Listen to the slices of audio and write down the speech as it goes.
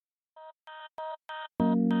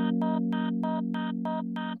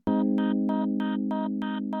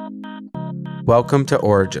Welcome to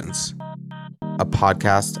Origins, a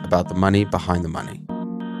podcast about the money behind the money.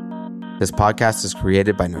 This podcast is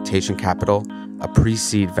created by Notation Capital, a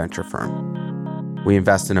pre-seed venture firm. We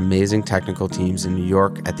invest in amazing technical teams in New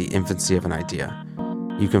York at the infancy of an idea.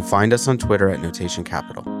 You can find us on Twitter at Notation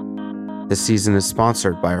Capital. This season is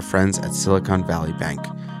sponsored by our friends at Silicon Valley Bank,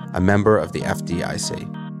 a member of the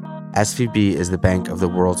FDIC. SVB is the bank of the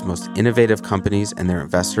world's most innovative companies and their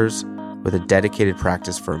investors, with a dedicated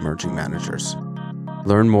practice for emerging managers.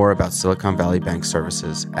 Learn more about Silicon Valley Bank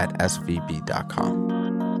services at svb.com.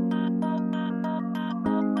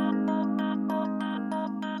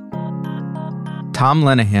 Tom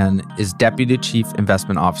Lenihan is Deputy Chief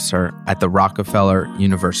Investment Officer at the Rockefeller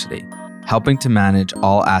University, helping to manage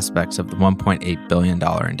all aspects of the $1.8 billion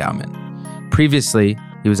endowment. Previously,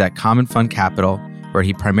 he was at Common Fund Capital, where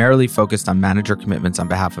he primarily focused on manager commitments on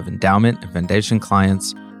behalf of endowment and foundation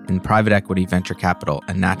clients in private equity, venture capital,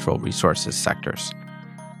 and natural resources sectors.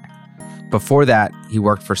 Before that, he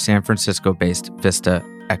worked for San Francisco-based Vista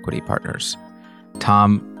Equity Partners.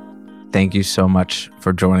 Tom, thank you so much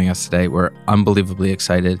for joining us today. We're unbelievably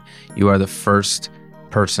excited. You are the first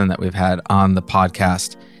person that we've had on the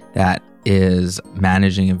podcast that is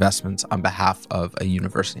managing investments on behalf of a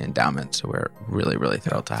university endowment. So we're really, really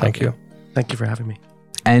thrilled to have you. Thank you. Thank you for having me.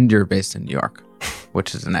 And you're based in New York,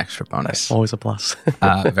 which is an extra bonus. Always a plus.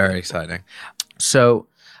 Very exciting. So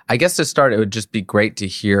I guess to start, it would just be great to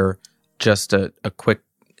hear just a quick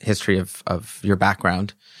history of your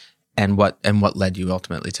background and what led you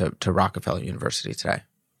ultimately to Rockefeller University today.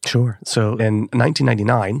 Sure. So in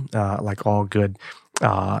 1999, like all good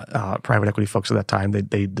private equity folks at that time,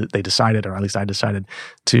 they decided, or at least I decided,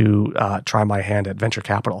 to try my hand at venture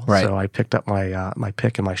capital. Right. So I picked up my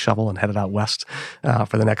pick and my shovel and headed out west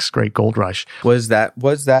for the next great gold rush. Was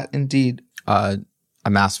that indeed a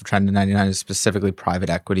massive trend in 99, specifically private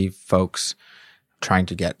equity folks trying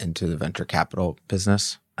to get into the venture capital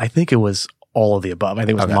business? I think it was all of the above. I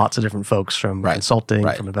think it was lots of different folks from consulting,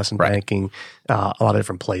 from investment banking, a lot of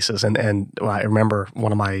different places. And I remember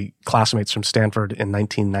one of my classmates from Stanford in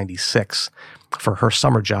 1996, for her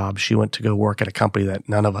summer job, she went to go work at a company that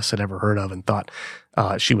none of us had ever heard of and thought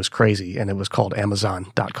she was crazy. And it was called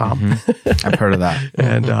Amazon.com. Mm-hmm. I've heard of that.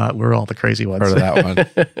 And we're all the crazy ones. Heard of that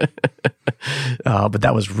one. But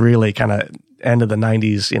that was really kind of end of the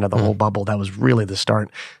 90s, the whole bubble. That was really the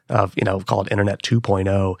start of, call it Internet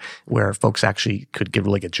 2.0, where folks actually could get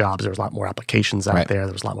really good jobs. There was a lot more applications out there.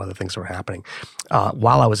 There was a lot more other things that were happening.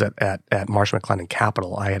 While I was at Marsh McLennan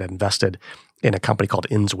Capital, I had invested in a company called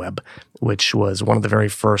InsWeb, which was one of the very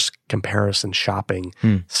first comparison shopping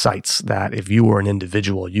sites that if you were an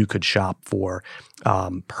individual, you could shop for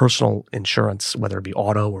personal insurance, whether it be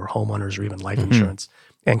auto or homeowners or even life insurance,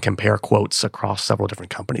 and compare quotes across several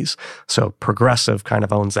different companies. So Progressive kind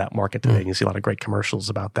of owns that market today. You see a lot of great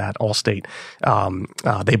commercials about that. Allstate,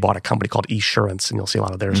 they bought a company called Esurance, and you'll see a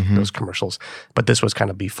lot of those commercials. But this was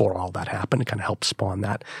kind of before all that happened. It kind of helped spawn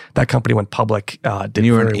that. That company went public. And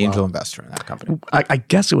you were an angel investor in that company. I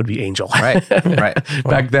guess it would be angel. Right.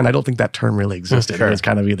 Back then, I don't think that term really existed. Sure. It was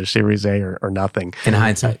kind of either Series A or nothing. In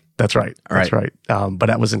hindsight. That's right. That's right. But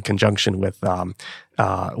that was in conjunction with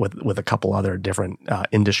a couple other different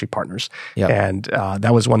industry partners. Yep. And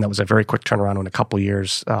that was one that was a very quick turnaround. In a couple of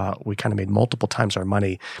years, we kind of made multiple times our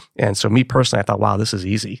money. And so me personally, I thought, wow, this is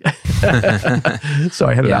easy. So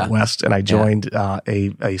I headed out west and I joined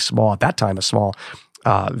a small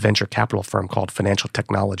venture capital firm called Financial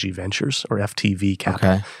Technology Ventures, or FTV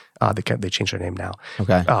Capital. Okay. They changed their name now.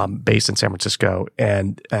 Okay. Based in San Francisco,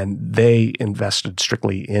 and they invested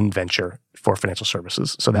strictly in venture for financial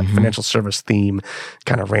services. So that financial service theme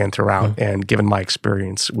kind of ran throughout. And given my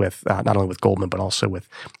experience with not only with Goldman but also with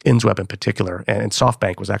InsWeb in particular, and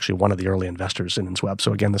SoftBank was actually one of the early investors in InsWeb.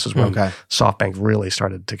 So again, this is when SoftBank really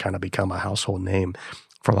started to kind of become a household name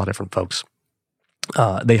for a lot of different folks.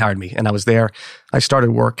 They hired me, and I was there. I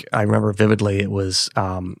started work. I remember vividly. It was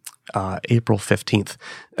April 15th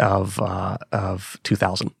of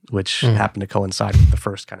 2000, which happened to coincide with the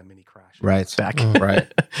first kind of mini crash. Back.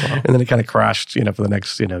 Right. And then it kind of crashed, for the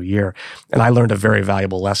next, year. And I learned a very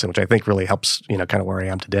valuable lesson, which I think really helps, kind of where I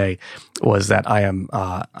am today, was that I am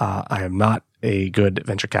not a good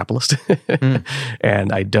venture capitalist,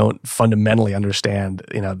 and I don't fundamentally understand,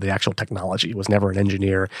 the actual technology. Was never an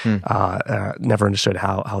engineer, never understood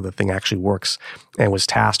how the thing actually works, and was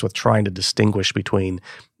tasked with trying to distinguish between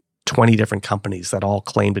 20 different companies that all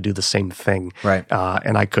claimed to do the same thing. Right.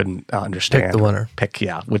 And I couldn't understand. Pick the winner.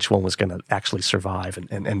 Which one was going to actually survive.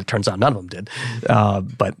 And it turns out none of them did.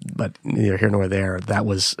 But neither here nor there, that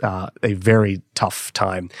was a very tough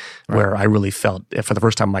time where I really felt, for the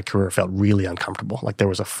first time in my career, felt really uncomfortable. Like there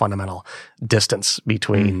was a fundamental distance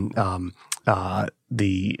between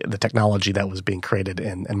the technology that was being created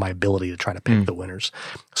and my ability to try to pick the winners.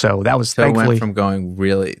 So that was thankfully— it went from going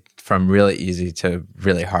really easy to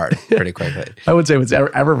really hard pretty quickly. I would say it was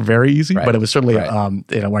ever very easy, but it was certainly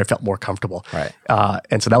where I felt more comfortable. Right.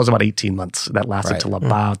 And so that was about 18 months. That lasted till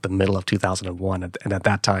about the middle of 2001. And at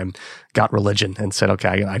that time, got religion and said,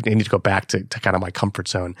 okay, I need to go back to kind of my comfort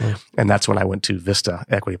zone. And that's when I went to Vista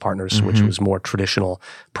Equity Partners, which was more traditional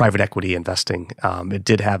private equity investing. It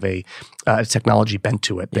did have a technology bent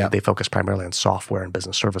to it. They focus primarily on software and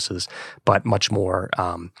business services, but much more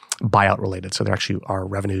buyout related. So there actually are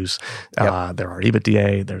revenues, there are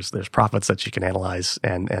EBITDA, there's profits that you can analyze,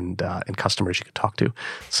 and customers you can talk to.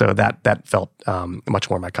 So that felt much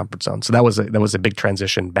more my comfort zone. So that was a big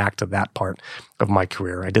transition back to that part of my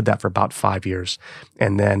career. I did that for about 5 years,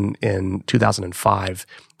 and then in 2005.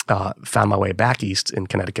 Found my way back east in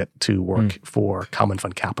Connecticut to work for Common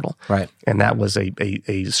Fund Capital. Right. And that was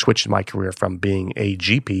a switch in my career from being a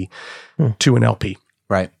GP to an LP.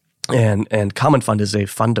 Right. And Common Fund is a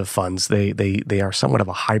fund of funds. They are somewhat of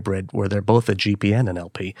a hybrid where they're both a GP and an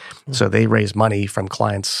LP. So they raise money from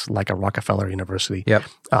clients like a Rockefeller University. Yep.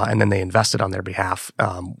 And then they invest it on their behalf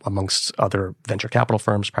amongst other venture capital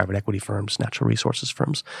firms, private equity firms, natural resources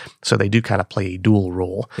firms. So they do kind of play a dual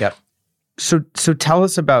role. Yep. So tell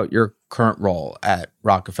us about your current role at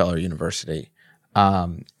Rockefeller University,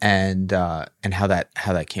 and how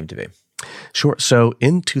that came to be. Sure. So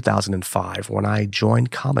in 2005, when I joined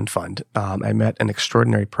Common Fund, I met an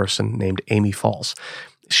extraordinary person named Amy Falls.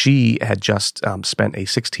 She had just spent a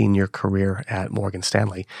 16-year career at Morgan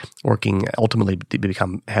Stanley, working ultimately to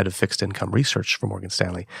become head of fixed income research for Morgan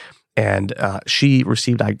Stanley. And she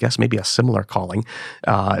received, I guess, maybe a similar calling.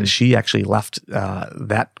 She actually left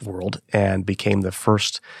that world and became the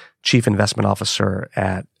first chief investment officer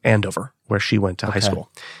at Andover, where she went to high school.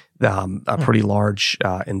 A pretty large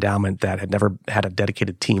endowment that had never had a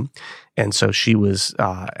dedicated team. And so she was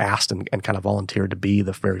asked and kind of volunteered to be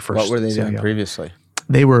the very first. What were they CEO. doing previously?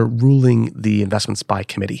 They were ruling the investments by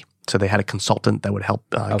committee. So they had a consultant that would help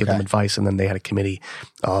give them advice, and then they had a committee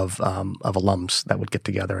of alums that would get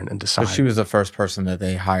together and decide. So she was the first person that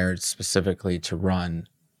they hired specifically to run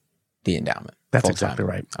the endowment. That's exactly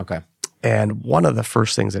right. Okay. And one of the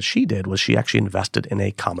first things that she did was she actually invested in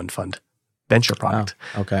a common fund venture product.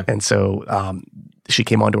 Oh, okay. And so she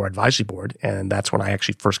came onto our advisory board, and that's when I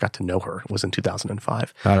actually first got to know her. It was in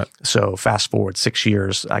 2005. Got it. So fast forward 6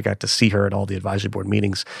 years, I got to see her at all the advisory board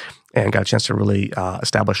meetings and got a chance to really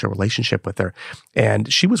establish a relationship with her.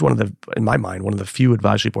 And she was in my mind, one of the few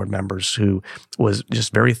advisory board members who was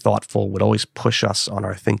just very thoughtful, would always push us on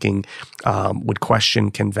our thinking, would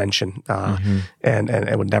question convention,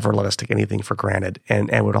 and would never let us take anything for granted, and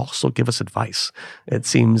would also give us advice. It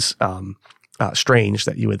seems strange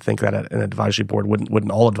that you would think that an advisory board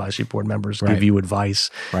wouldn't all advisory board members give you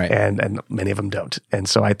advice, and many of them don't. And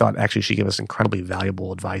so I thought actually she gave us incredibly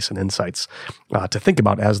valuable advice and insights to think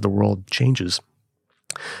about as the world changes.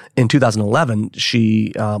 In 2011,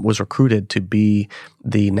 she was recruited to be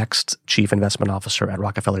the next chief investment officer at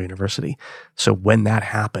Rockefeller University. So when that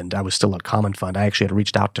happened, I was still at Common Fund. I actually had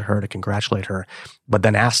reached out to her to congratulate her, but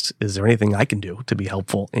then asked, is there anything I can do to be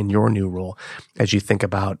helpful in your new role as you think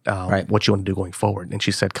about what you want to do going forward? And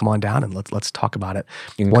she said, come on down and let's talk about it.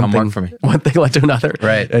 You can come work for me. One thing led to another.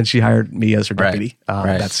 Right. And she hired me as her deputy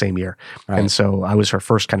that same year. Right. And so I was her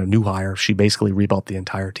first kind of new hire. She basically rebuilt the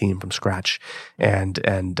entire team from scratch. And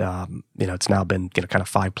it's now been kind of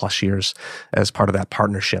 5+ years as part of that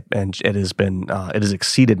partnership, and it has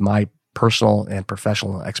exceeded my personal and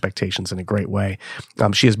professional expectations in a great way.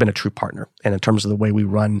 She has been a true partner, and in terms of the way we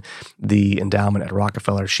run the endowment at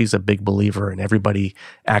Rockefeller, she's a big believer in everybody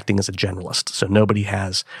acting as a generalist. So nobody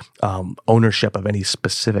has ownership of any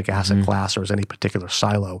specific asset class or as any particular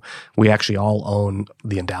silo. We actually all own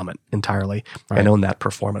the endowment entirely and own that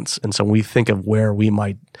performance. And so when we think of where we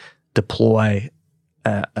might deploy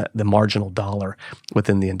the marginal dollar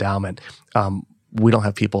within the endowment, we don't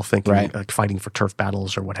have people thinking like fighting for turf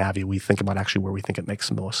battles or what have you. We think about actually where we think it makes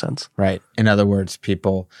the most sense. Right. In other words,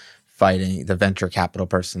 people fighting, the venture capital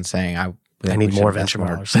person saying, I need more venture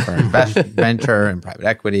dollars. Venture and private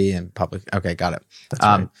equity and public. Okay, got it. That's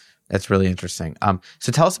right. That's really interesting.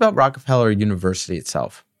 So tell us about Rockefeller University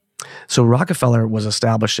itself. So Rockefeller was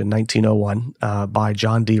established in 1901 by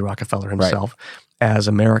John D. Rockefeller himself as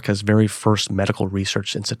America's very first medical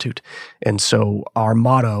research institute. And so our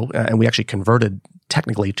motto, and we actually converted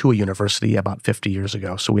technically to a university about 50 years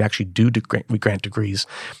ago. So we actually we grant degrees,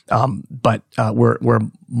 but we're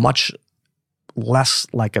much less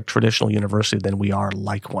like a traditional university than we are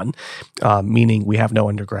like one, meaning we have no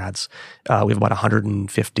undergrads. We have about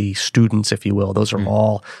 150 students, if you will. Those are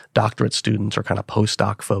all doctorate students or kind of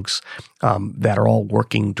postdoc folks that are all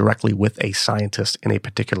working directly with a scientist in a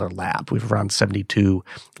particular lab. We have around 72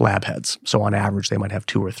 lab heads. So on average, they might have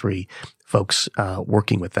 2 or 3 folks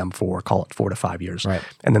working with them for, call it 4 to 5 years. Right.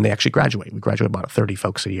 And then they actually graduate. We graduate about 30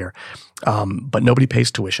 folks a year. But nobody pays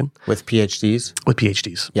tuition. With PhDs? With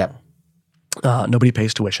PhDs. Yep. Nobody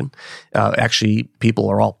pays tuition. Actually, people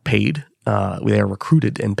are all paid. They are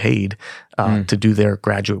recruited and paid to do their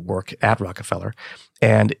graduate work at Rockefeller.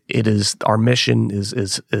 And it is, our mission is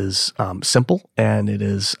simple, and it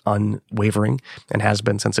is unwavering, and has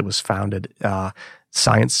been since it was founded.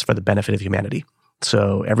 Science for the benefit of humanity.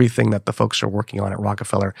 So everything that the folks are working on at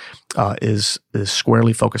Rockefeller is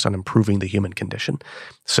squarely focused on improving the human condition.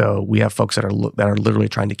 So we have folks that are literally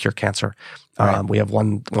trying to cure cancer. Right. We have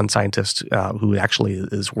one scientist who actually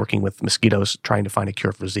is working with mosquitoes, trying to find a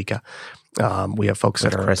cure for Zika. We have folks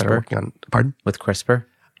that are working on. Pardon? With CRISPR?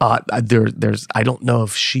 There's I don't know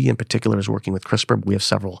if she in particular is working with CRISPR, but we have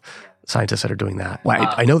several scientists that are doing that.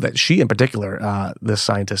 Well, I know that she in particular, this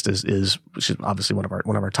scientist is she's obviously one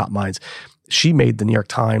of our top minds. She made the New York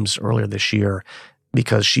Times earlier this year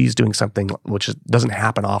because she's doing something which doesn't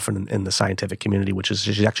happen often in the scientific community, which is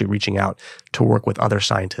she's actually reaching out to work with other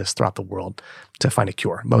scientists throughout the world to find a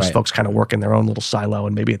cure. Most folks kind of work in their own little silo,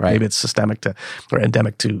 and maybe it's systemic or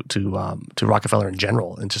endemic to Rockefeller in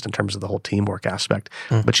general, and just in terms of the whole teamwork aspect.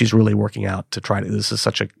 But she's really working out to try to. This is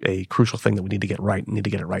such a crucial thing that we need to get right, and need to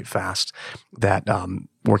get it right fast. That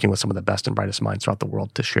working with some of the best and brightest minds throughout the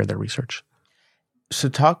world to share their research. So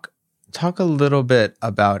talk a little bit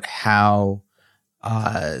about how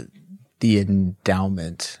the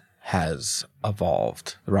endowment has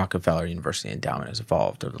evolved. The Rockefeller University Endowment has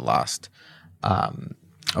evolved over the last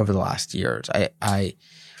years.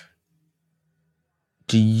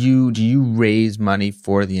 Do you raise money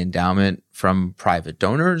for the endowment from private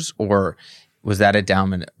donors, or was that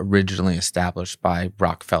endowment originally established by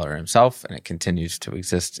Rockefeller himself and it continues to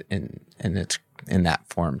exist in that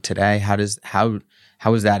form today? How is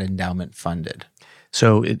that endowment funded?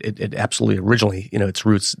 So it absolutely originally, its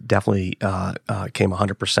roots definitely came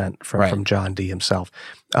 100% from John D. himself.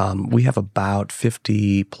 We have about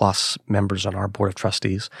 50 plus members on our board of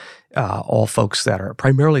trustees, all folks that are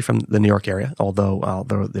primarily from the New York area, although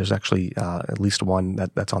there's actually at least one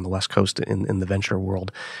that's on the West Coast in the venture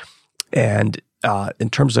world. And in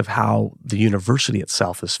terms of how the university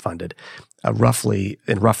itself is funded, roughly,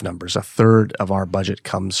 in rough numbers, a third of our budget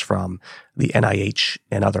comes from the NIH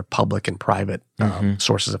and other public and private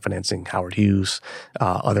sources of financing, Howard Hughes,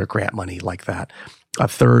 other grant money like that. A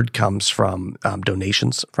third comes from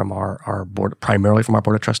donations from our board, primarily from our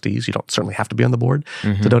board of trustees. You don't certainly have to be on the board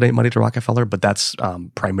to donate money to Rockefeller, but that's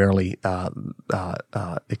primarily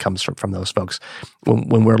it comes from those folks.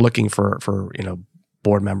 When we're looking for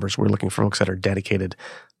board members, we're looking for folks that are dedicated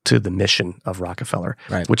to the mission of Rockefeller,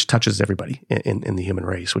 which touches everybody in the human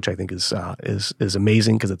race, which I think is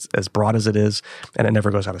amazing because it's as broad as it is, and it never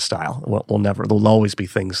goes out of style. There'll always be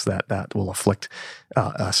things that will afflict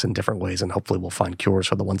us in different ways, and hopefully we'll find cures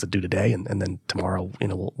for the ones that do today, and then tomorrow,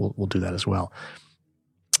 we'll do that as well.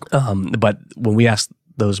 But when we ask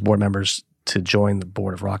those board members to join the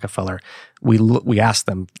board of Rockefeller, we ask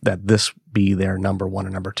them that this be their number one or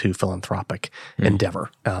number two philanthropic endeavor,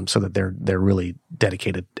 so that they're really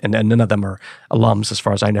dedicated, and none of them are alums, as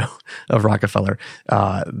far as I know, of Rockefeller.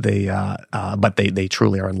 But they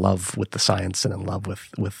truly are in love with the science and in love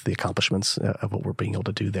with the accomplishments of what we're being able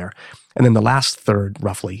to do there. And then the last third,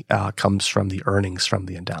 roughly, comes from the earnings from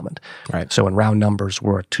the endowment. Right. So in round numbers,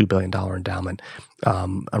 we're a $2 billion endowment.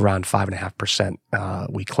 Around 5.5%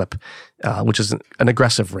 we clip, which is an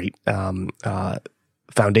aggressive rate.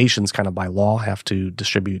 Foundations, kind of by law, have to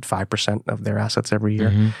distribute 5% of their assets every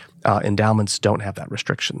year. Endowments don't have that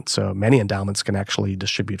restriction. So many endowments can actually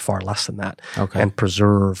distribute far less than that and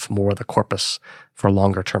preserve more of the corpus for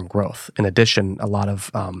longer term growth. In addition, a lot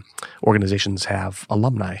of organizations have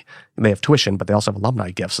alumni. They have tuition, but they also have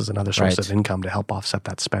alumni gifts as another source of income to help offset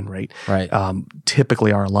that spend rate.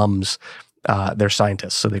 Typically, our alums, they're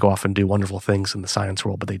scientists, so they go off and do wonderful things in the science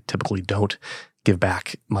world, but they typically don't give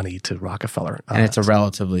back money to Rockefeller. And it's a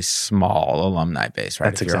relatively small alumni base, right?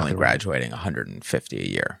 That's if you're exactly only graduating 150 a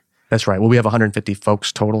year. That's right. Well, we have 150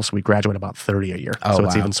 folks total, so we graduate about 30 a year. So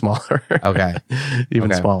it's even smaller. Okay.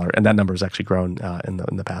 Even smaller. And that number has actually grown in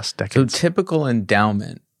the past decade. So typical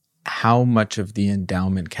endowment, how much of the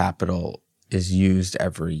endowment capital is used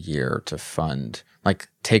every year to fund, like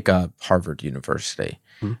take a Harvard University.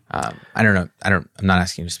 I don't know. I'm not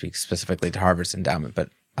asking you to speak specifically to Harvard's endowment, but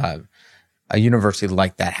a university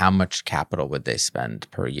like that, how much capital would they spend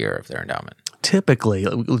per year of their endowment? Typically,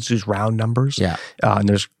 let's use round numbers. Yeah. And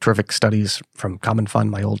there's terrific studies from Common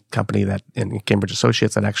Fund, my old company, that in Cambridge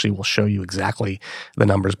Associates, that actually will show you exactly the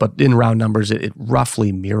numbers. But in round numbers, it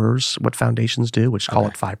roughly mirrors what foundations do, which call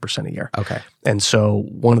it 5% a year. Okay. And so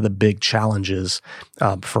one of the big challenges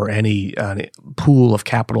for any pool of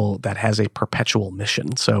capital that has a perpetual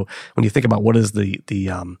mission. So when you think about what is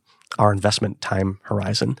our investment time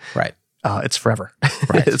horizon, right? It's forever.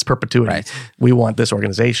 Right. It's perpetuity. Right. We want this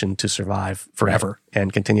organization to survive forever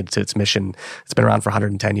and continue to its mission. It's been around for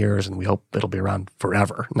 110 years, and we hope it'll be around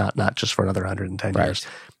forever, not just for another 110 years.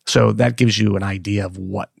 So that gives you an idea of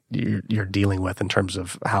what you're dealing with in terms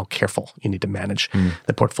of how careful you need to manage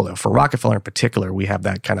the portfolio. For Rockefeller in particular, we have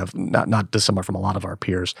that kind of, not dissimilar from a lot of our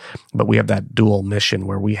peers, but we have that dual mission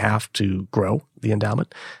where we have to grow the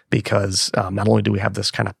endowment because not only do we have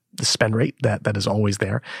this kind of the spend rate that is always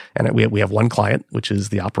there, and we have one client, which is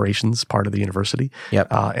the operations part of the university,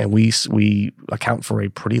 and we account for a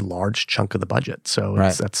pretty large chunk of the budget, so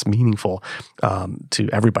that's meaningful to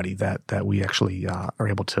everybody that we actually are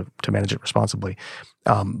able to manage it responsibly.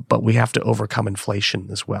 But we have to overcome inflation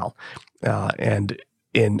as well, and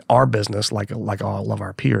in our business, like all of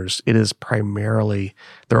our peers, it is primarily,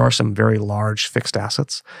 there are some very large fixed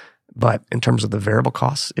assets, but in terms of the variable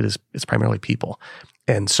costs, it's primarily people.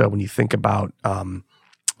 And so when you think about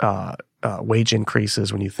wage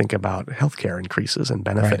increases, when you think about healthcare increases and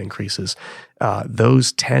benefit increases,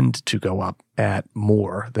 those tend to go up at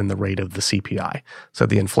more than the rate of the CPI. So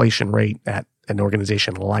the inflation rate at an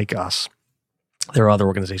organization like us, there are other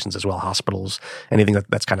organizations as well, hospitals, anything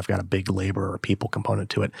that's kind of got a big labor or people component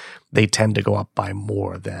to it, they tend to go up by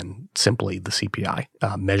more than simply the CPI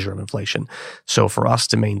measure of inflation. So for us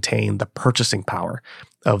to maintain the purchasing power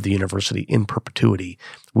of the university in perpetuity,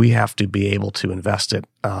 we have to be able to invest it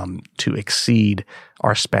to exceed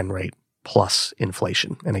our spend rate plus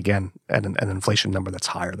inflation. And again, at an inflation number that's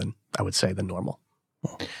higher than, I would say, than normal.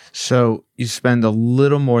 So you spend a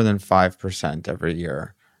little more than 5% every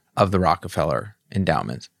year of the Rockefeller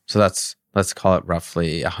endowment. So let's call it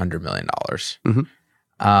roughly $100 million.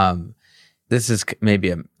 Mm-hmm. This is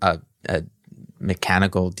maybe a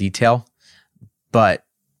mechanical detail, but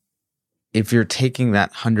if you're taking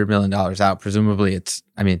that $100 million out, presumably it's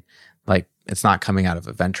not coming out of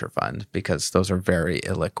a venture fund because those are very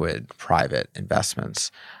illiquid private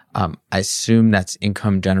investments. I assume that's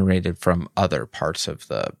income generated from other parts of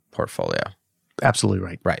the portfolio. Absolutely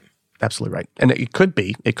right. Right. Absolutely right. And it could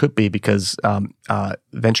be because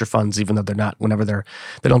venture funds, even though they don't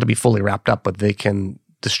have to be fully wrapped up, but they can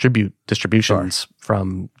distributions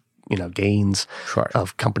from gains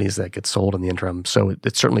of companies that get sold in the interim. So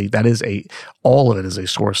it's certainly, all of it is a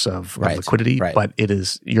source of liquidity, but it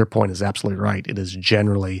is, your point is absolutely right. It is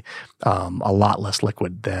generally a lot less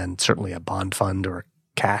liquid than certainly a bond fund or a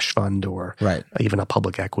cash fund or even a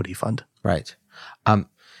public equity fund. Right.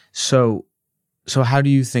 So how do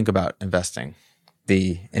you think about investing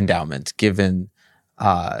the endowment, given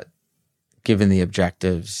the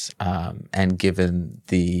objectives and given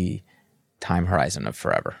the time horizon of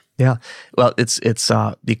forever? Yeah, well, it's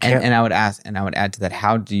you can't. And I would add to that,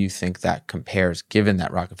 how do you think that compares? Given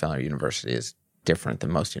that Rockefeller University is different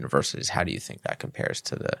than most universities, how do you think that compares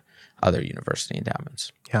to the other university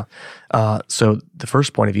endowments? Yeah, so the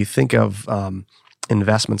first point, if you think of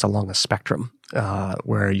investments along a spectrum,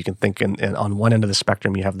 where you can think on one end of the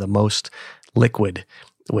spectrum, you have the most liquid,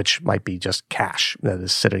 which might be just cash that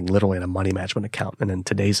is sitting literally in a money management account. And in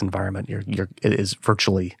today's environment, it is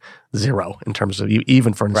virtually zero in terms of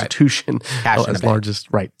even for an institution cash as large as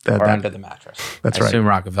or under the mattress. That's I assume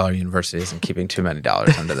Rockefeller University isn't keeping too many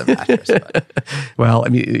dollars under the mattress. But. Well, I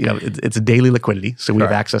mean, it's a daily liquidity, so we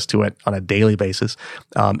have access to it on a daily basis,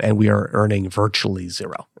 and we are earning virtually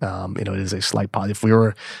zero. It is a slight positive. If we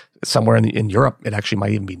were somewhere in Europe, it actually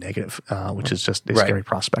might even be negative, which is just a scary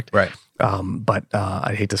prospect. Right. But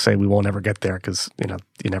I hate to say we won't ever get there because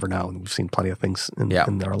you never know, and we've seen plenty of things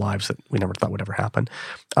in our lives that we never thought would ever happen.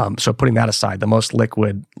 So putting that aside, the most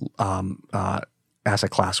liquid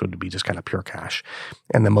asset class would be just kind of pure cash,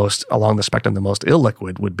 and along the spectrum, the most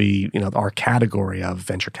illiquid would be our category of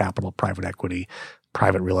venture capital, private equity,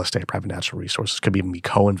 private real estate, private natural resources. Could even be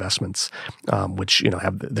co-investments, which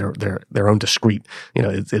have their own discrete.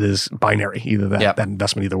 It is binary. Either that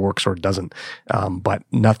investment either works or it doesn't. But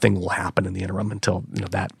nothing will happen in the interim until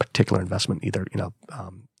that particular investment either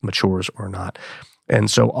matures or not. And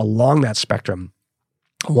so along that spectrum,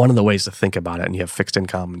 one of the ways to think about it, and you have fixed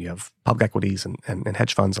income and you have public equities and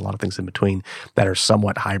hedge funds, a lot of things in between that are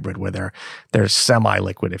somewhat hybrid, where they're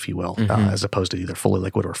semi-liquid, if you will, as opposed to either fully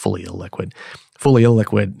liquid or fully illiquid. Fully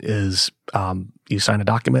illiquid is you sign a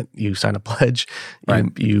document, you sign a pledge,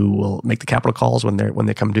 you will make the capital calls when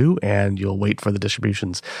they come due, and you'll wait for the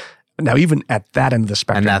distributions. Now, even at that end of the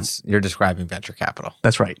spectrum, and you're describing venture capital.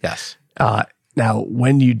 That's right. Yes. Now,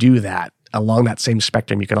 when you do that, along that same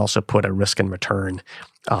spectrum, you can also put a risk and return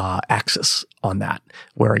axis on that,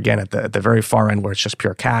 where again, at the very far end where it's just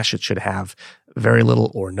pure cash, it should have very little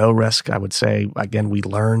or no risk. I would say, again, we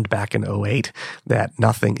learned back in 2008 that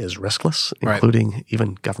nothing is riskless, including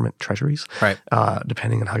even government treasuries,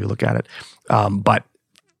 depending on how you look at it. But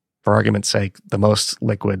for argument's sake, the most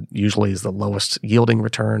liquid usually is the lowest yielding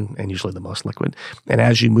return and usually the most liquid. And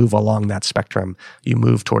as you move along that spectrum, you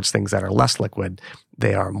move towards things that are less liquid.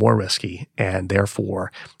 They are more risky, and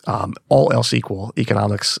therefore, all else equal,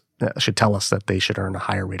 economics should tell us that they should earn a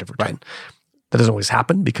higher rate of return. That doesn't always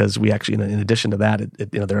happen because we actually, in addition to that,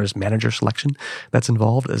 there is manager selection that's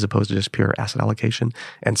involved as opposed to just pure asset allocation.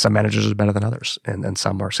 And some managers are better than others, and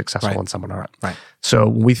some are successful and some are not. So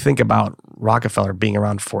when we think about Rockefeller being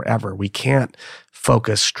around forever, we can't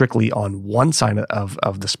focus strictly on one side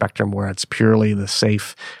of the spectrum where it's purely the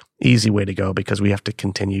safe, easy way to go, because we have to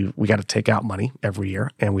continue. We got to take out money every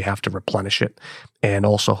year, and we have to replenish it, and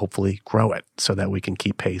also hopefully grow it so that we can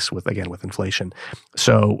keep pace with inflation.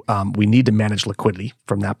 So we need to manage liquidity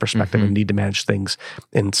from that perspective, and need to manage things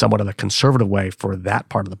in somewhat of a conservative way for that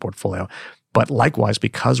part of the portfolio. But likewise,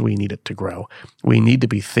 because we need it to grow, we need to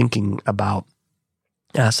be thinking about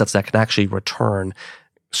assets that can actually return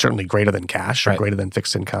certainly greater than cash or greater than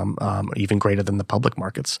fixed income, even greater than the public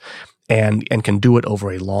markets, and can do it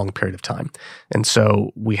over a long period of time. And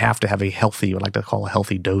so we have to have a healthy, what I like to call a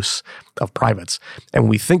healthy dose of privates. And when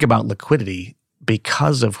we think about liquidity,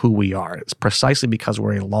 because of who we are, it's precisely because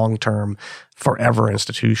we're a long-term, forever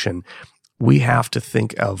institution, we have to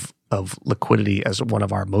think of liquidity as one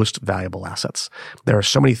of our most valuable assets. There are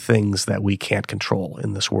so many things that we can't control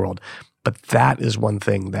in this world, but that is one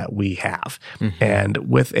thing that we have. And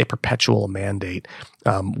with a perpetual mandate,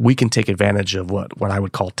 we can take advantage of what I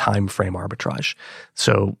would call time frame arbitrage.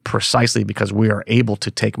 So precisely because we are able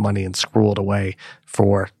to take money and squirrel it away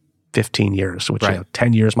for 15 years, which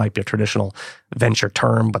 10 years might be a traditional venture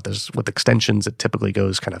term, but with extensions, it typically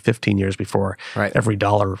goes kind of 15 years before every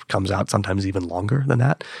dollar comes out, sometimes even longer than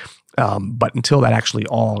that. But until that actually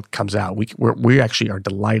all comes out, we actually are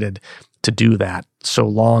delighted to do that, so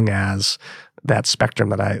long as that spectrum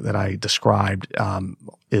that I described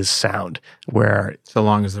is sound. Where so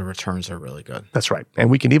long as the returns are really good. That's right,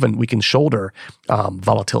 and we can shoulder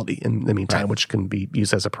volatility in the meantime, which can be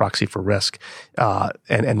used as a proxy for risk,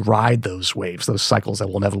 and ride those waves, those cycles that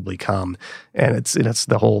will inevitably come. And it's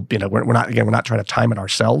the whole we're not trying to time it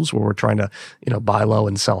ourselves, where we're trying to buy low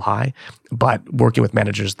and sell high, but working with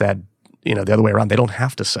managers that the other way around, they don't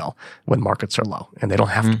have to sell when markets are low, and they don't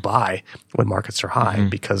have to buy when markets are high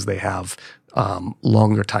because they have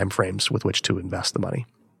longer time frames with which to invest the money.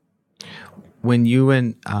 When you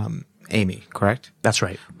and Amy, correct? That's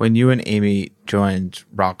right. When you and Amy joined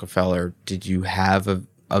Rockefeller, did you have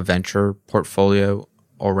a venture portfolio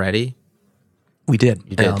already? We did.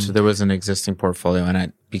 You did. So there was an existing portfolio, and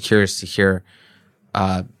I'd be curious to hear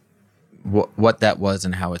what that was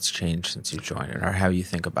and how it's changed since you joined it, or how you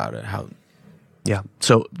think about it. Yeah.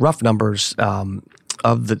 So rough numbers,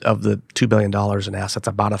 of the $2 billion in assets,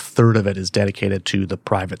 about a third of it is dedicated to the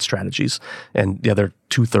private strategies, and the other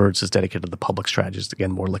 2/3 is dedicated to the public strategies.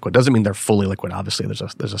 Again, more liquid. Doesn't mean they're fully liquid. Obviously,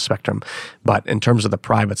 there's a spectrum, but in terms of the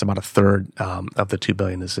privates, about a third of the $2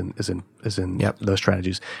 billion is in those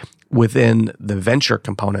strategies. Within the venture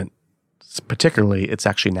component, particularly, it's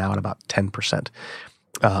actually now at about 10%.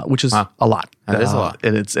 Which is a lot. That is a lot.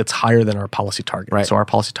 It's higher than our policy target. Right. So our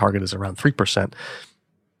policy target is around 3%.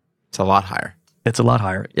 It's a lot higher. It's a lot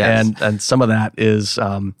higher. Yes. And some of that is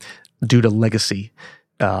due to legacy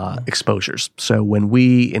exposures. So when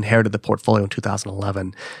we inherited the portfolio in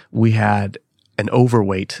 2011, we had an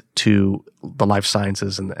overweight to the life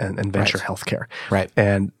sciences and venture healthcare. Right.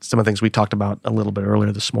 And some of the things we talked about a little bit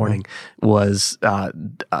earlier this morning was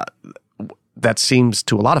that seems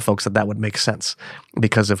to a lot of folks that would make sense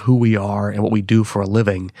because of who we are and what we do for a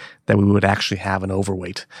living, that we would actually have an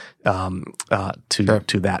overweight to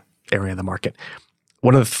that area of the market.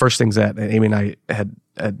 one of the first things that Amy and I had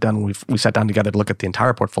done when we sat down together to look at the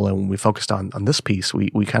entire portfolio, when we focused on this piece, we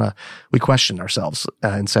questioned ourselves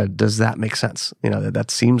and said, does that make sense?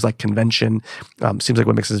 That seems like convention, seems like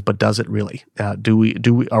what makes sense, but does it really?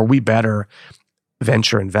 Are we better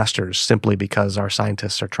venture investors simply because our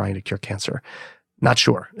scientists are trying to cure cancer? Not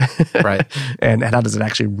sure. Right. And how does it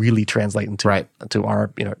actually really translate into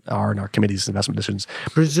our and our committee's investment decisions?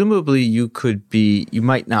 Presumably you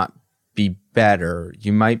might not be better,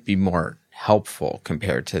 you might be more helpful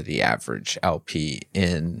compared to the average LP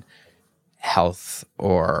in health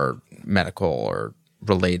or medical or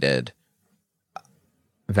related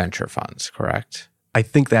venture funds, correct? I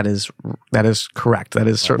think that is correct. That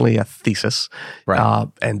is certainly a thesis. Right.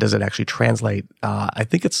 And does it actually translate? I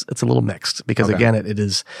think it's a little mixed because again, it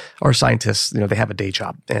is our scientists. They have a day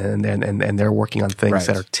job and they're working on things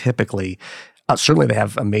that are typically. Certainly, they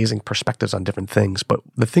have amazing perspectives on different things, but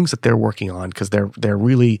the things that they're working on, because they're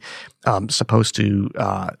really supposed to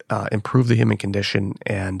improve the human condition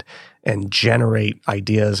and generate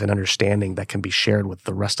ideas and understanding that can be shared with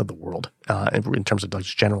the rest of the world in terms of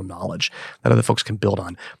just general knowledge that other folks can build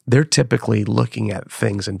on. They're typically looking at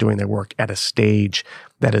things and doing their work at a stage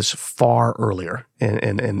that is far earlier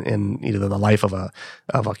in either the life of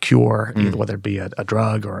a cure, either whether it be a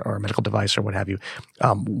drug or a medical device or what have you.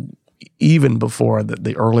 Even before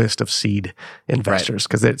the earliest of seed investors,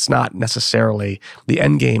 because it's not necessarily, the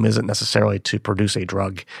end game isn't necessarily to produce a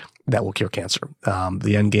drug that will cure cancer.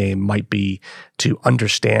 The end game might be to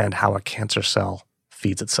understand how a cancer cell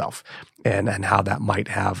feeds itself and how that might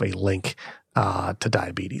have a link to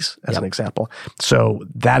diabetes, as an example. So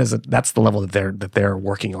that's the level that they're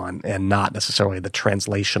working on, and not necessarily the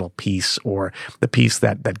translational piece or the piece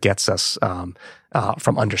that gets us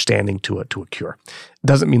from understanding to a cure.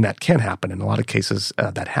 Doesn't mean that can happen. In a lot of cases,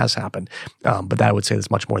 that has happened, but that I would say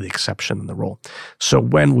is much more the exception than the rule. So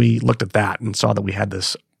when we looked at that and saw that we had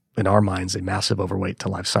this, in our minds, a massive overweight to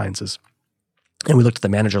life sciences, and we looked at the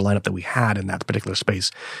manager lineup that we had in that particular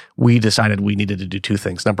space, we decided we needed to do two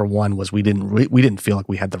things. Number one was we didn't feel like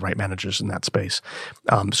we had the right managers in that space.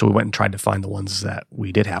 So we went and tried to find the ones that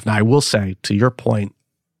we did have. Now, I will say, to your point,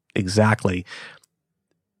 exactly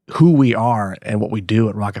who we are and what we do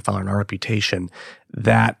at Rockefeller and our reputation,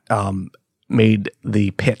 that made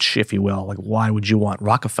the pitch, if you will, like why would you want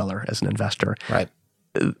Rockefeller as an investor? Right.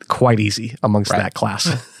 Quite easy amongst that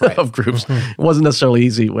class of groups. It wasn't necessarily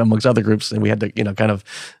easy amongst other groups, and we had to, kind of,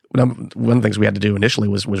 one of the things we had to do initially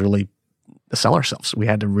was really sell ourselves. We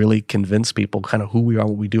had to really convince people kind of who we are,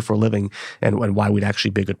 what we do for a living, and why we'd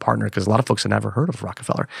actually be a good partner, because a lot of folks had never heard of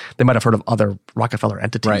Rockefeller. They might have heard of other Rockefeller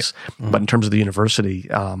entities, but in terms of the university,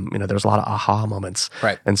 there's a lot of aha moments.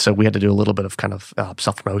 Right. And so we had to do a little bit of kind of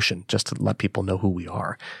self-promotion just to let people know who we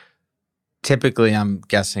are. Typically, I'm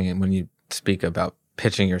guessing when you speak about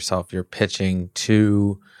pitching yourself, you're pitching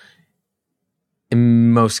to,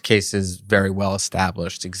 in most cases, very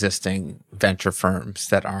well-established existing venture firms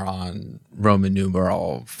that are on Roman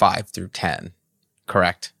numeral 5 through 10,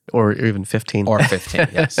 correct? Or even 15. Or 15,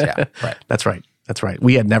 yes, yeah, right. That's right. That's right.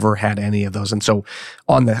 We had never had any of those. And so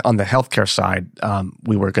on the healthcare side,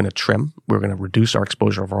 we were going to trim, we were going to reduce our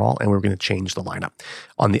exposure overall, and we were going to change the lineup.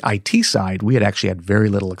 On the IT side, we had actually had very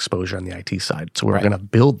little exposure on the IT side. So we were going to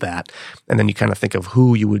build that. And then you kind of think of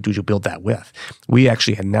who you build that with. We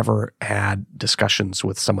actually had never had discussions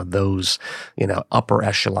with some of those, upper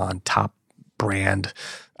echelon, top brand,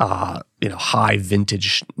 high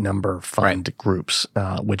vintage number fund groups,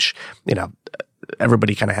 which,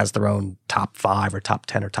 everybody kind of has their own top 5 or top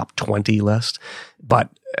 10 or top 20 list, but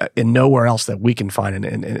in nowhere else that we can find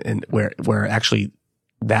and where actually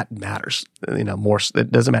that matters, more.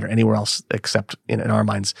 It doesn't matter anywhere else except in our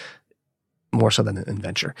minds, more so than in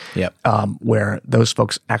venture. Yep. Where those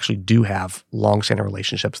folks actually do have long-standing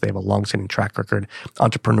relationships. They have a long-standing track record.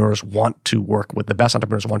 Entrepreneurs want to work with, the best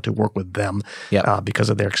entrepreneurs want to work with them because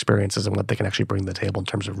of their experiences and what they can actually bring to the table in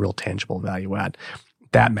terms of real tangible value add.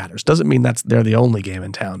 That matters. Doesn't mean they're the only game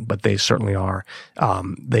in town, but they certainly are.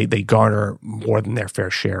 They garner more than their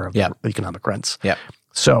fair share of economic rents. Yep.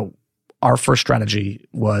 So our first strategy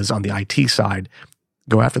was on the IT side,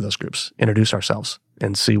 go after those groups, introduce ourselves,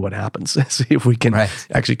 and see what happens. See if we can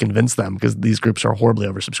actually convince them, because these groups are horribly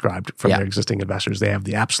oversubscribed from their existing investors. They have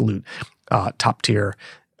the absolute top tier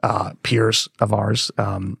peers of ours,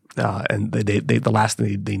 and the last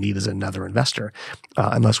thing they need is another investor,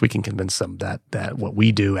 unless we can convince them that what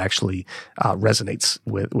we do actually resonates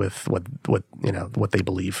with what they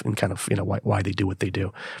believe and kind of why they do what they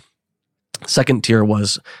do. Second tier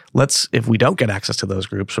was, if we don't get access to those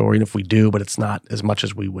groups, or even if we do, but it's not as much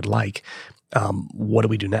as we would like, what do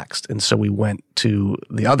we do next? And so we went to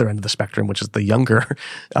the other end of the spectrum, which is the younger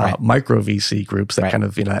micro VC groups that kind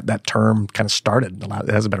of, that term kind of started. It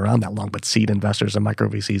hasn't been around that long, but seed investors and micro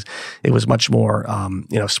VCs, it was much more,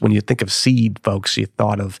 when you think of seed folks, you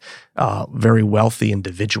thought of very wealthy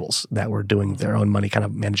individuals that were doing their own money, kind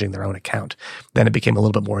of managing their own account. Then it became a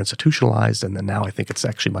little bit more institutionalized, and then now I think it's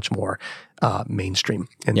actually much more mainstream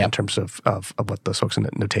in terms of what those folks in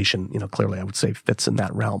notation, clearly I would say fits in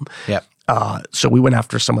that realm. Yep. So we went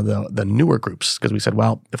after some of the newer groups because we said,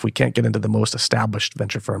 well, if we can't get into the most established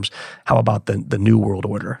venture firms, how about the new world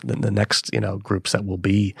order, the next groups that will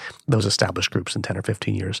be those established groups in 10 or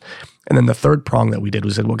 15 years? And then the third prong that we did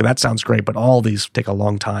was said, well, that sounds great, but all these take a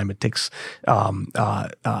long time. It takes a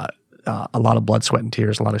lot of blood, sweat, and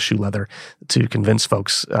tears, a lot of shoe leather to convince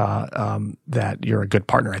folks that you're a good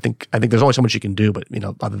partner. I think there's only so much you can do, but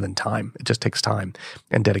other than time, it just takes time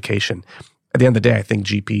and dedication. At the end of the day, I think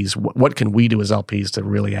GPs, what can we do as LPs to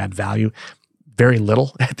really add value? Very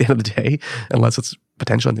little at the end of the day, unless it's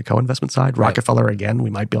potential on the co-investment side. Right. Rockefeller, again, we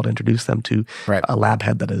might be able to introduce them to a lab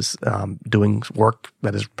head that is doing work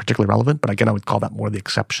that is particularly relevant. But again, I would call that more the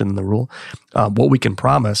exception than the rule. What we can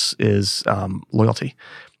promise is loyalty.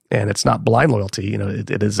 And it's not blind loyalty,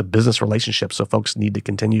 it is a business relationship. So folks need to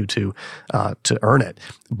continue to earn it.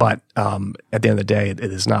 But at the end of the day, it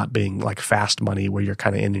is not being like fast money where you're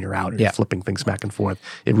kind of in and you're out and you're flipping things back and forth.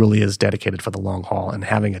 It really is dedicated for the long haul and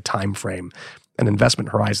having a time frame, an investment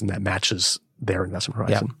horizon that matches their investment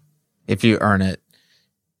horizon. Yeah. If you earn it,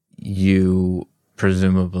 you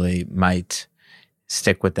presumably might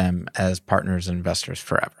stick with them as partners and investors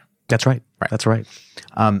forever. That's right. That's right.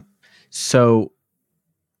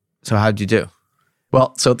 So how'd you do?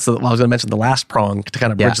 Well, I was going to mention the last prong to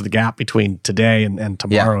kind of bridge the gap between today and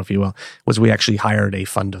tomorrow, if you will, was we actually hired a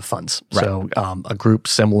fund of funds. Right. So a group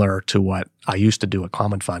similar to what I used to do at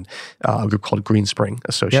Common Fund, a group called Greenspring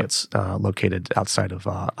Associates, located outside of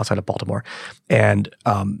Baltimore, and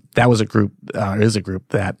that was a group is a group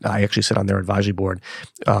that I actually sit on their advisory board,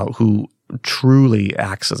 who truly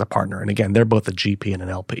acts as a partner. And again, they're both a GP and an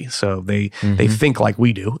LP. So they think like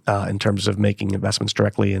we do in terms of making investments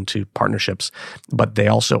directly into partnerships, but they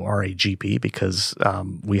also are a GP because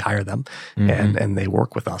we hire them and they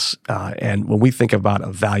work with us. And when we think about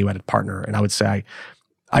a value-added partner, and I would say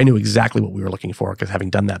I knew exactly what we were looking for because having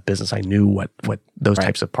done that business, I knew what those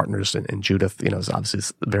types of partners, and Judith, is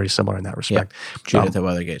obviously very similar in that respect. Yep. Judith at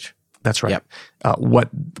Weather Gauge. That's right. Yep.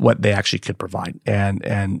 What they actually could provide, and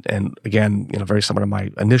again, very similar to my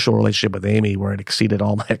initial relationship with Amy, where it exceeded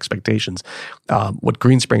all my expectations. What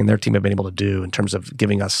Greenspring and their team have been able to do in terms of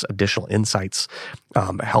giving us additional insights,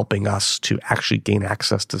 helping us to actually gain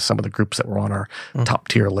access to some of the groups that were on our top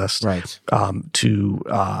tier list, to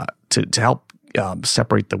help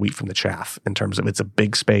separate the wheat from the chaff in terms of it's a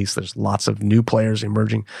big space. There's lots of new players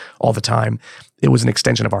emerging all the time. It was an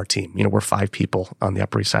extension of our team. We're 5 people on the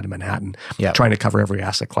Upper East Side of Manhattan trying to cover every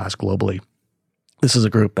asset class globally. This is a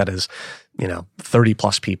group that is, 30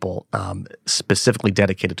 plus people specifically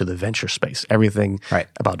dedicated to the venture space, everything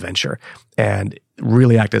about venture, and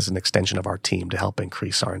really act as an extension of our team to help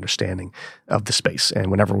increase our understanding of the space. And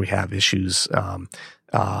whenever we have issues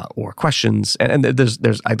or questions, and there's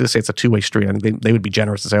I just say it's a two-way street. I think they would be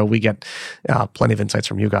generous to say, we get plenty of insights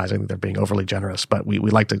from you guys. I think they're being overly generous, but we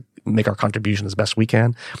like to make our contribution as best we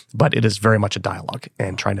can. But it is very much a dialogue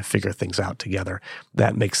and trying to figure things out together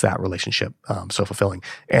that makes that relationship so fulfilling.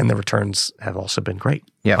 And the returns have also been great,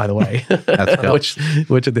 by the way. That's cool.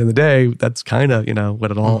 which at the end of the day, that's kind of,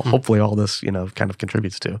 what it all, hopefully all this, kind of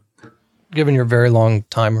contributes to. Given your very long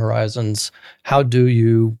time horizons, how do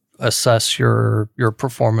you assess your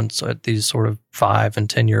performance at these sort of 5 and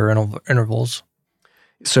 10 year intervals?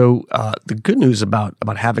 So the good news about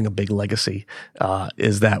having a big legacy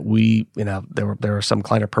is that we, there are some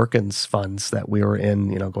Kleiner Perkins funds that we were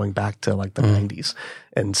in, going back to like the 90s,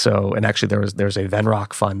 and actually there's a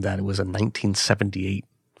Venrock fund that was a 1978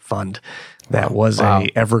 fund that was a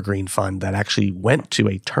evergreen fund that actually went to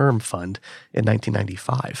a term fund in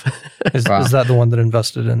 1995. Is that the one that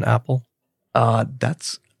invested in Apple?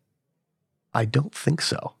 I don't think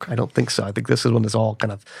so. I think this is one that's all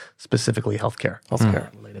kind of specifically healthcare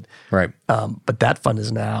related. Right. But that fund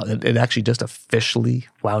is now, it actually just officially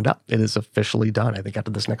wound up. It is officially done, I think,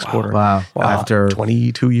 after this next quarter. Wow. After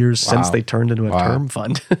 22 years since they turned into a term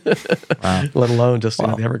fund, let alone just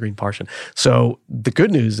the evergreen portion. So the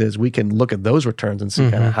good news is we can look at those returns and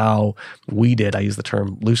see kind of how we did. I use the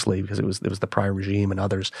term loosely because it was the prior regime and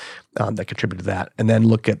others that contributed to that. And then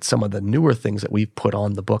look at some of the newer things that we've put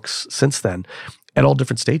on the books since then done at all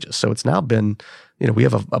different stages. So it's now been, we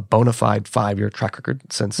have a bona fide 5-year track record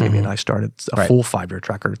since Amy and I started, a full 5-year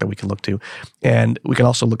track record that we can look to. And we can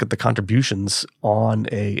also look at the contributions on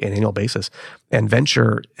an annual basis. And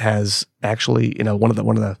venture has actually, one of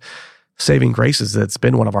the saving graces that's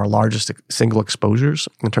been one of our largest single exposures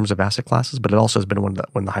in terms of asset classes, but it also has been one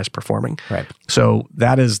of the highest performing. Right. So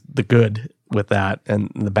that is the good with that.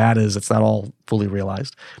 And the bad is it's not all fully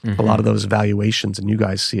realized. A lot of those valuations, and you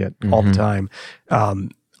guys see it all the time,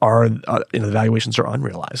 the valuations are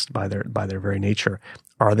unrealized by their very nature.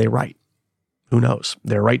 Are they right? Who knows?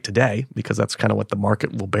 They're right today because that's kind of what the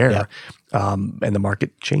market will bear, and the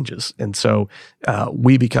market changes. And so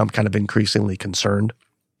we become kind of increasingly concerned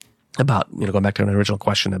about, going back to an original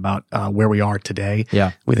question about where we are today.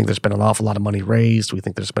 Yeah. We think there's been an awful lot of money raised. We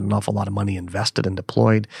think there's been an awful lot of money invested and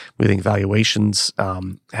deployed. We think valuations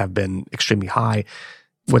have been extremely high.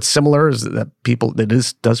 What's similar is that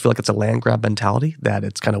does feel like it's a land grab mentality, that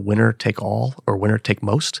it's kind of winner take all or winner take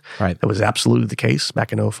most. Right. That was absolutely the case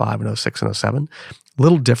back in 2005 and 2006 and 2007. A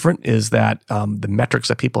little different is that the metrics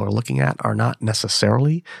that people are looking at are not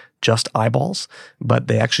necessarily just eyeballs, but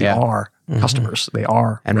they actually are customers. They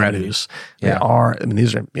are and revenues. Yeah. They are,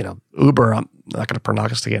 these are, Uber, I'm not going to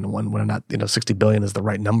prognosticate on when or not, 60 billion is the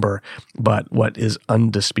right number, but what is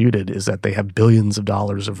undisputed is that they have billions of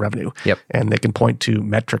dollars of revenue. Yep. And they can point to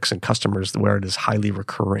metrics and customers where it is highly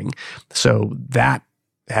recurring. So that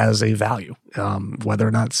has a value. Whether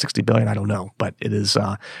or not it's 60 billion, I don't know, but it is.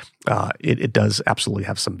 It does absolutely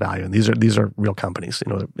have some value. And these are real companies,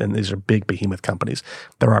 and these are big behemoth companies.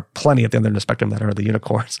 There are plenty at the end of the spectrum that are the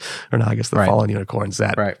unicorns, or now I guess the fallen unicorns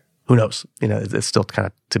that. Right. Who knows? It's still kind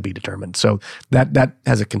of to be determined. So that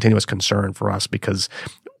has a continuous concern for us because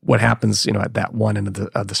what happens, at that one end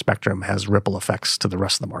of the spectrum has ripple effects to the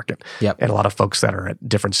rest of the market. Yep. And a lot of folks that are at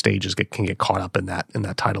different stages can get caught up in that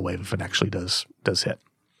tidal wave if it actually does hit.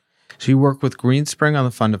 So you work with Greenspring on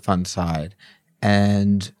the fund-to-fund side,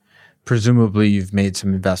 and presumably you've made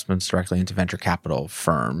some investments directly into venture capital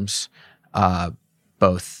firms,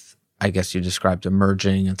 both, I guess you described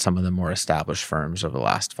emerging and some of the more established firms over the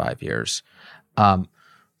last 5 years.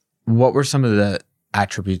 What were some of the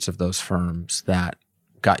attributes of those firms that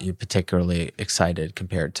got you particularly excited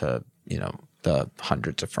compared to, the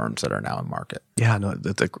hundreds of firms that are now in market? Yeah, no,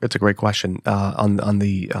 it's a great question. On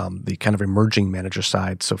the kind of emerging manager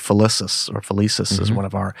side, so Felicis is one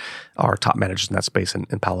of our top managers in that space in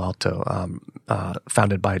Palo Alto,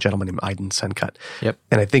 founded by a gentleman named Aydin Sencut. Yep.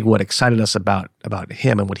 And I think what excited us about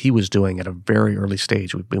him and what he was doing at a very early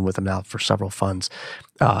stage, we've been with him now for several funds,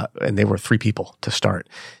 and they were 3 people to start.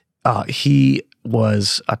 He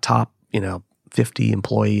was a top 50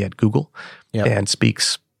 employee at Google and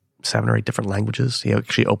speaks 7 or 8 different languages. He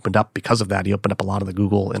actually opened up, because of that, he opened up a lot of the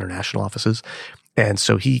Google international offices. And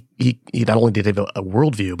so he not only did he have a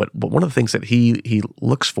worldview, but one of the things that he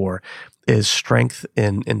looks for is strength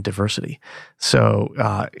in diversity.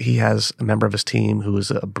 So he has a member of his team who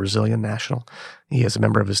is a Brazilian national. He has a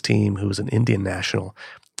member of his team who is an Indian national.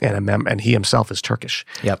 And he himself is Turkish.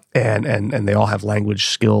 Yep. And they all have language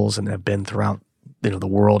skills and have been throughout the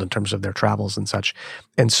world in terms of their travels and such.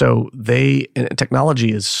 And so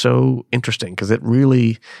technology is so interesting because it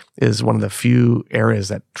really is one of the few areas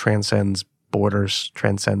that transcends borders,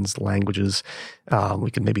 transcends languages.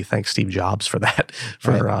 We can maybe thank Steve Jobs for that,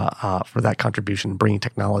 for that contribution, bringing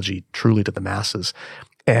technology truly to the masses.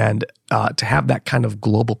 And to have that kind of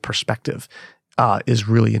global perspective is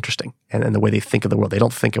really interesting. And the way they think of the world, they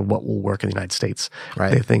don't think of what will work in the United States.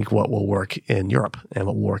 Right. They think what will work in Europe and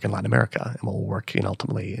what will work in Latin America and what will work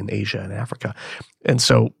ultimately in Asia and Africa. And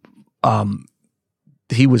so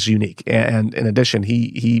he was unique. And in addition,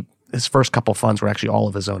 his first couple of funds were actually all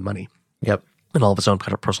of his own money. Yep. And all of his own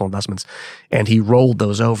kind of personal investments. And he rolled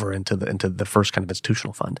those over into the first kind of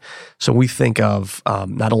institutional fund. So we think of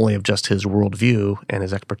not only of just his worldview and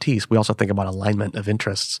his expertise, we also think about alignment of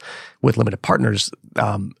interests with limited partners.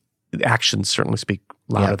 Actions certainly speak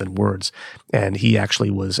louder than words. And he actually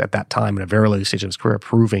was at that time in a very early stage of his career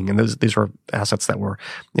proving, and these were assets that were,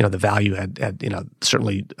 the value had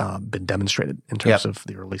certainly been demonstrated in terms of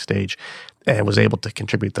the early stage, and was able to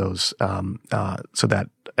contribute those so that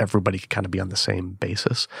everybody could kind of be on the same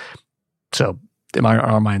basis. So in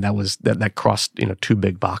our mind, that crossed 2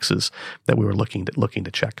 big boxes that we were looking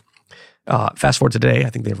to check. Fast forward to today, I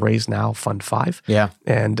think they've raised now Fund 5. Yeah.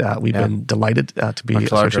 And we've been delighted to be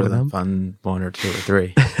associated with them. Fund 1 or 2 or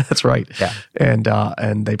 3. That's right. Yeah.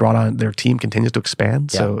 And they brought on, their team continues to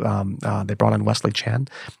expand. Yeah. So they brought on Wesley Chan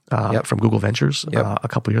from Google Ventures a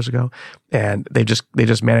couple years ago. And they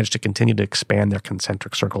just managed to continue to expand their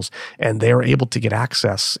concentric circles. And they were able to get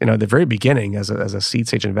access, at the very beginning as a seed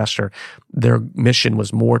stage investor, their mission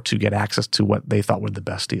was more to get access to what they thought were the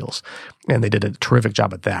best deals. And they did a terrific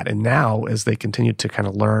job at that. And now, as they continue to kind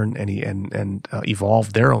of learn and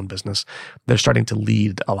evolve their own business, they're starting to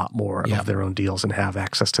lead a lot more of their own deals and have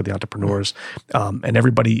access to the entrepreneurs. And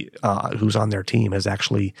everybody who's on their team has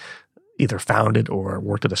actually either founded or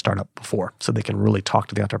worked at a startup before. So they can really talk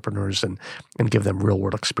to the entrepreneurs and give them real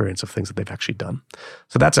world experience of things that they've actually done.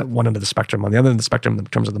 So that's at one end of the spectrum. On the other end of the spectrum, in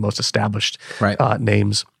terms of the most established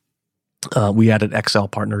names, we added XL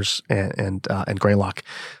Partners and Greylock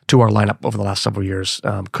to our lineup over the last several years.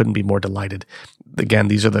 Couldn't be more delighted. Again,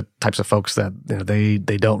 these are the types of folks that they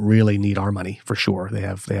don't really need our money for sure. They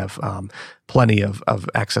have plenty of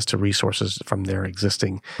access to resources from their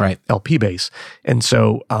existing LP base, and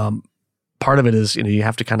so part of it is you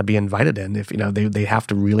have to kind of be invited in. If they have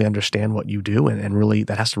to really understand what you do, and really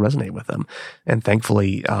that has to resonate with them. And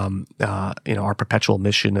thankfully, our perpetual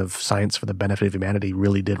mission of science for the benefit of humanity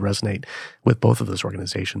really did resonate with both of those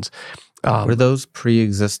organizations. Were those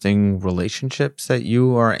pre-existing relationships that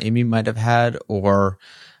you or Amy might have had, or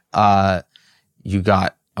you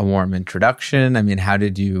got a warm introduction? I mean, how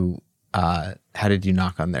did you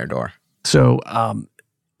knock on their door? So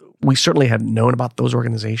we certainly had known about those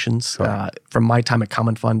organizations. Sure. From my time at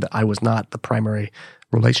Common Fund, I was not the primary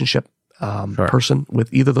relationship person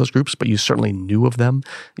with either of those groups, but you certainly knew of them.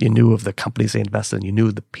 You knew of the companies they invested in. You knew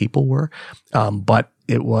who the people were. But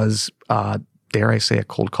it was, dare I say, a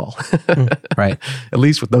cold call. Right. At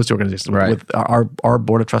least with those two organizations. Right. With our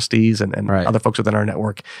board of trustees and right. other folks within our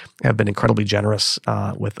network have been incredibly generous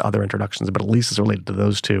with other introductions, but at least as related to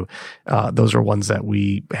those two, those are ones that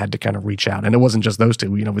we had to kind of reach out. And it wasn't just those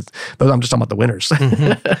two. I'm just talking about the winners.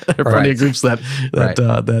 There are plenty of groups that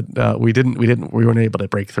we weren't able to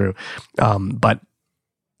break through. But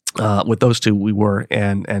with those two, we were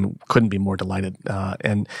and couldn't be more delighted.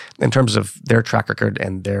 And in terms of their track record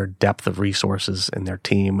and their depth of resources and their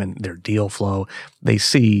team and their deal flow, they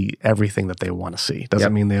see everything that they want to see.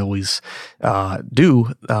 Doesn't mean they always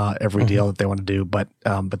do every deal that they want to do, but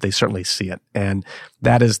they certainly see it. And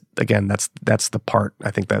that is, again, that's the part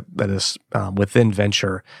I think that is within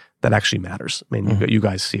venture that actually matters. I mean, you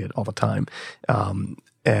guys see it all the time.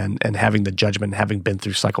 And having the judgment, having been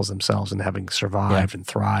through cycles themselves and having survived and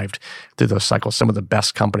thrived through those cycles. Some of the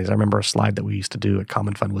best companies, I remember a slide that we used to do at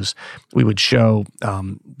Common Fund was we would show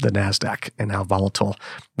the NASDAQ and how volatile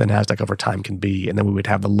the NASDAQ over time can be. And then we would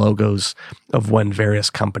have the logos of when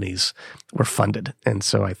various companies were funded. And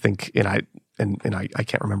so I think, I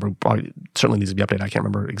can't remember, probably certainly needs to be updated. I can't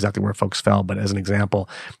remember exactly where folks fell, but as an example,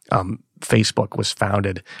 Facebook was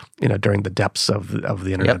founded, during the depths of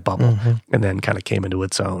the internet bubble, and then kind of came into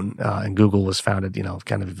its own. And Google was founded,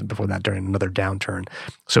 kind of before that during another downturn.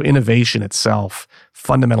 So innovation itself,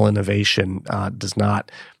 fundamental innovation, does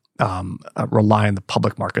not rely on the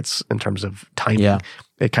public markets in terms of timing. Yeah.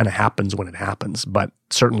 It kind of happens when it happens, but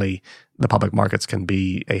certainly the public markets can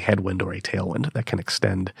be a headwind or a tailwind that can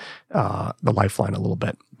extend the lifeline a little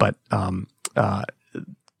bit. But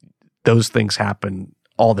those things happen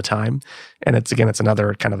all the time. And it's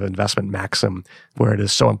another kind of investment maxim where it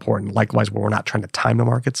is so important. Likewise, where we're not trying to time the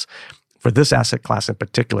markets. For this asset class in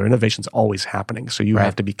particular, innovation's always happening. So you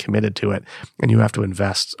have to be committed to it, and you have to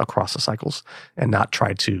invest across the cycles and not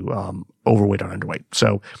try to overweight or underweight.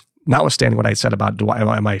 So notwithstanding what I said about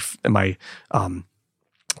am I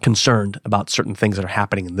concerned about certain things that are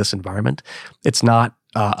happening in this environment, it's not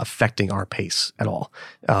affecting our pace at all.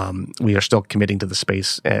 We are still committing to the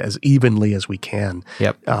space as evenly as we can.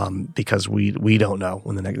 Because we don't know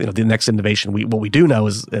when the next innovation. What we do know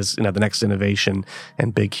is the next innovation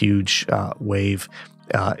and big huge wave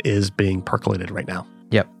is being percolated right now.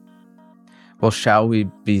 Yep. Well, shall we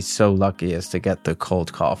be so lucky as to get the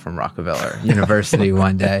cold call from Rockefeller University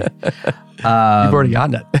one day? You've already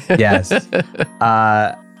gotten it. Yes.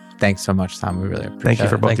 Thanks so much, Tom. We really appreciate it. Thank you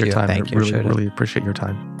for both your time. Thank you. Really appreciate your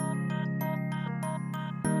time.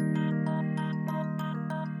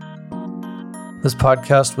 This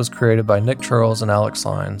podcast was created by Nick Charles and Alex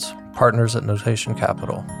Lyons, partners at Notation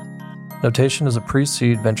Capital. Notation is a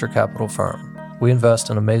pre-seed venture capital firm. We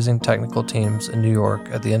invest in amazing technical teams in New York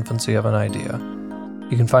at the infancy of an idea.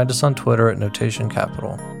 You can find us on Twitter at Notation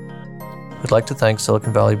Capital. We'd like to thank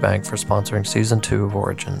Silicon Valley Bank for sponsoring Season 2 of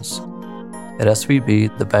Origins. At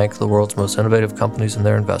SVB, the bank of the world's most innovative companies and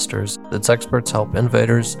their investors, Its experts help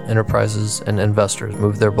innovators, enterprises, and investors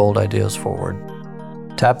move their bold ideas forward.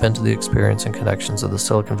 Tap into the experience and connections of the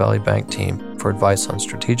Silicon Valley Bank team for advice on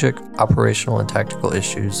strategic, operational, and tactical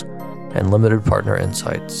issues and limited partner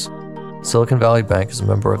insights. Silicon Valley Bank is a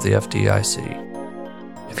member of the FDIC.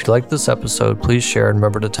 If you liked this episode, please share and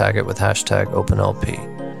remember to tag it with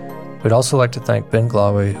 #OpenLP. We'd also like to thank Ben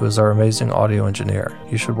Glawe, who is our amazing audio engineer.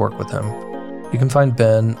 You should work with him. You can find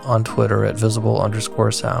Ben on Twitter at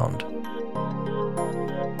visible_sound.